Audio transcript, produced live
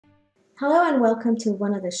Hello and welcome to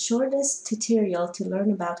one of the shortest tutorials to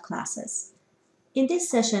learn about classes. In this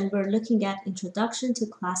session, we're looking at Introduction to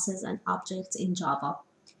Classes and Objects in Java.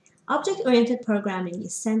 Object-oriented programming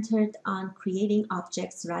is centered on creating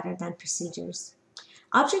objects rather than procedures.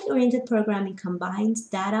 Object-oriented programming combines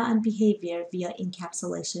data and behavior via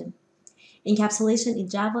encapsulation. Encapsulation in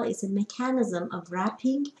Java is a mechanism of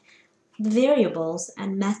wrapping variables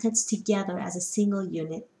and methods together as a single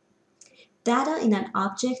unit. Data in an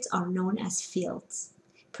object are known as fields.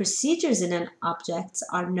 Procedures in an object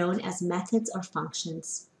are known as methods or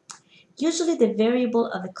functions. Usually the variable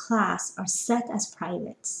of a class are set as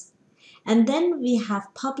privates. And then we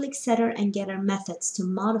have public setter and getter methods to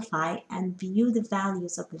modify and view the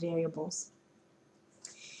values of the variables.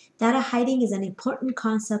 Data hiding is an important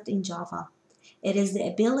concept in Java. It is the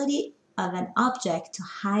ability of an object to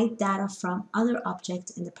hide data from other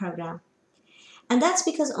objects in the program. And that's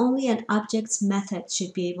because only an object's method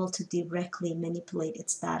should be able to directly manipulate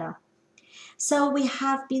its data. So we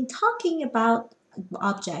have been talking about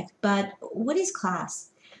object, but what is class?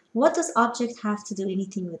 What does object have to do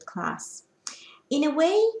anything with class? In a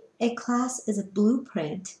way, a class is a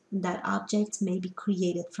blueprint that objects may be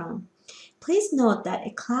created from. Please note that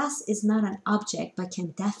a class is not an object, but can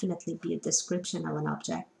definitely be a description of an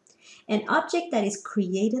object. An object that is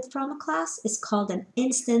created from a class is called an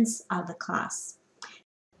instance of a class.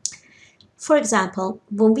 For example,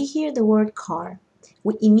 when we hear the word car,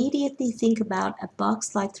 we immediately think about a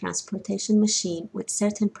box-like transportation machine with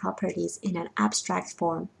certain properties in an abstract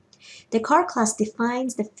form. The car class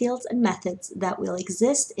defines the fields and methods that will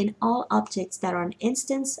exist in all objects that are an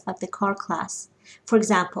instance of the car class. For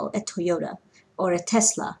example, a Toyota, or a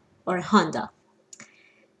Tesla, or a Honda.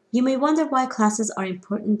 You may wonder why classes are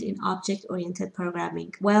important in object-oriented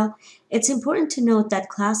programming. Well, it's important to note that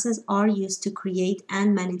classes are used to create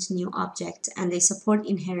and manage new objects, and they support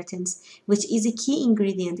inheritance, which is a key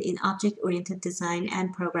ingredient in object-oriented design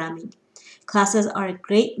and programming. Classes are a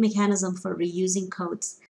great mechanism for reusing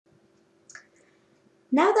codes.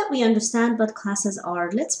 Now that we understand what classes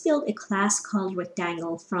are, let's build a class called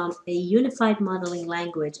Rectangle from a unified modeling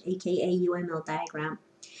language, aka UML Diagram.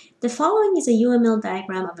 The following is a UML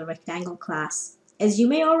diagram of a rectangle class. As you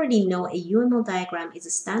may already know, a UML diagram is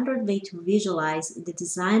a standard way to visualize the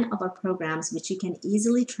design of our programs, which you can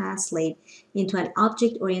easily translate into an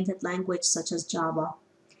object-oriented language such as Java.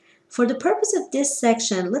 For the purpose of this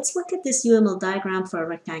section, let's look at this UML diagram for a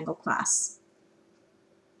rectangle class.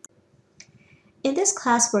 In this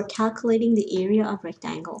class, we're calculating the area of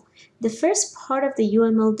rectangle. The first part of the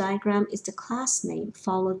UML diagram is the class name,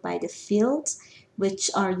 followed by the fields,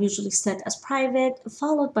 which are usually set as private,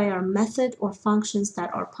 followed by our method or functions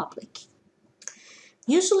that are public.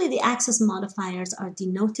 Usually the access modifiers are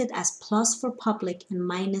denoted as plus for public and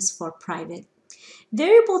minus for private.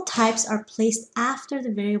 Variable types are placed after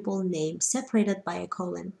the variable name, separated by a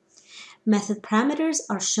colon. Method parameters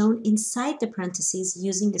are shown inside the parentheses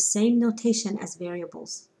using the same notation as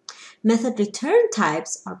variables. Method return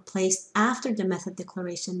types are placed after the method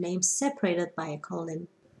declaration name, separated by a colon.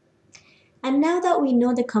 And now that we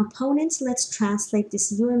know the components, let's translate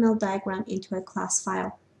this UML diagram into a class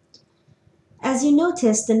file. As you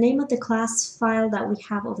notice, the name of the class file that we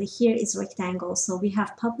have over here is rectangle, so we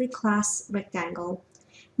have public class rectangle.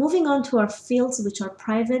 Moving on to our fields, which are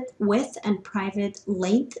private width and private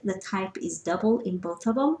length. The type is double in both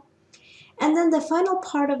of them. And then the final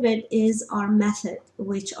part of it is our method,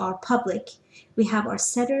 which are public. We have our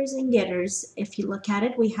setters and getters. If you look at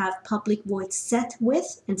it, we have public void set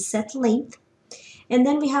width and set length. And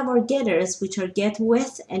then we have our getters, which are get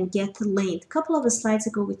width and get length. A couple of slides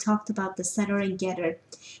ago, we talked about the setter and getter.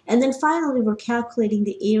 And then finally, we're calculating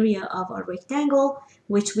the area of our rectangle,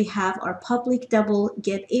 which we have our public double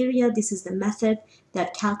get area. This is the method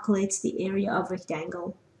that calculates the area of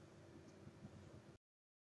rectangle.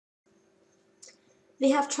 We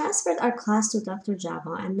have transferred our class to Dr.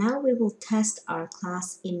 Java, and now we will test our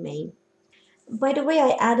class in main. By the way,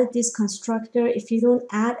 I added this constructor. If you don't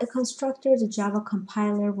add a constructor, the Java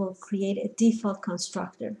compiler will create a default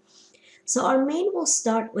constructor. So our main will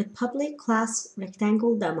start with public class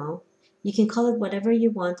rectangle demo. You can call it whatever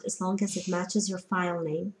you want as long as it matches your file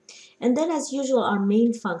name. And then as usual, our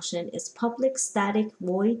main function is public static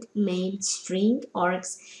void main string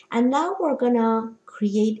args. And now we're gonna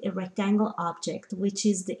create a rectangle object, which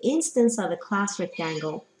is the instance of the class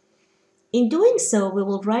rectangle. In doing so, we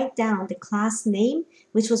will write down the class name,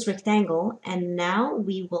 which was rectangle, and now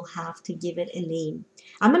we will have to give it a name.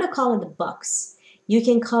 I'm gonna call it a box. You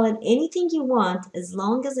can call it anything you want as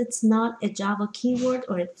long as it's not a Java keyword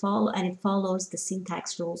or it follows the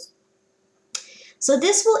syntax rules. So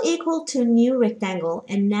this will equal to new rectangle,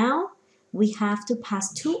 and now we have to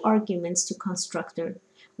pass two arguments to constructor,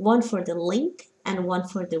 one for the length and one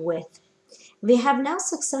for the width. We have now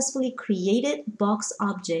successfully created box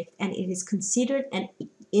object, and it is considered an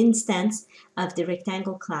instance of the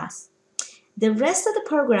rectangle class. The rest of the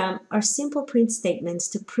program are simple print statements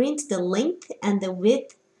to print the length and the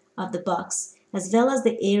width of the box, as well as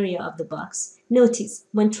the area of the box. Notice,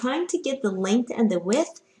 when trying to get the length and the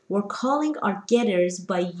width, we're calling our getters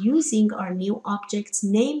by using our new object's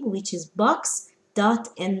name, which is box dot,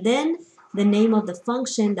 and then the name of the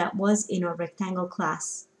function that was in our rectangle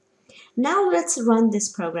class. Now let's run this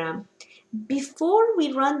program. Before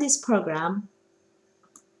we run this program,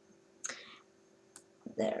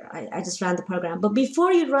 I just ran the program. But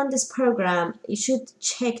before you run this program, you should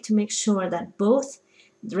check to make sure that both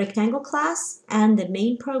the rectangle class and the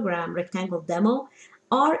main program, rectangle demo,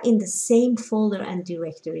 are in the same folder and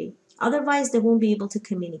directory. Otherwise, they won't be able to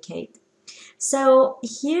communicate. So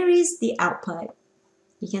here is the output.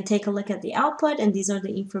 You can take a look at the output, and these are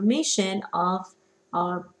the information of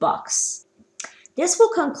our box. This will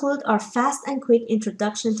conclude our fast and quick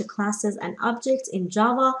introduction to classes and objects in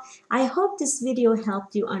Java. I hope this video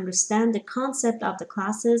helped you understand the concept of the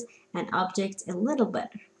classes and objects a little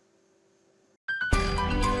better.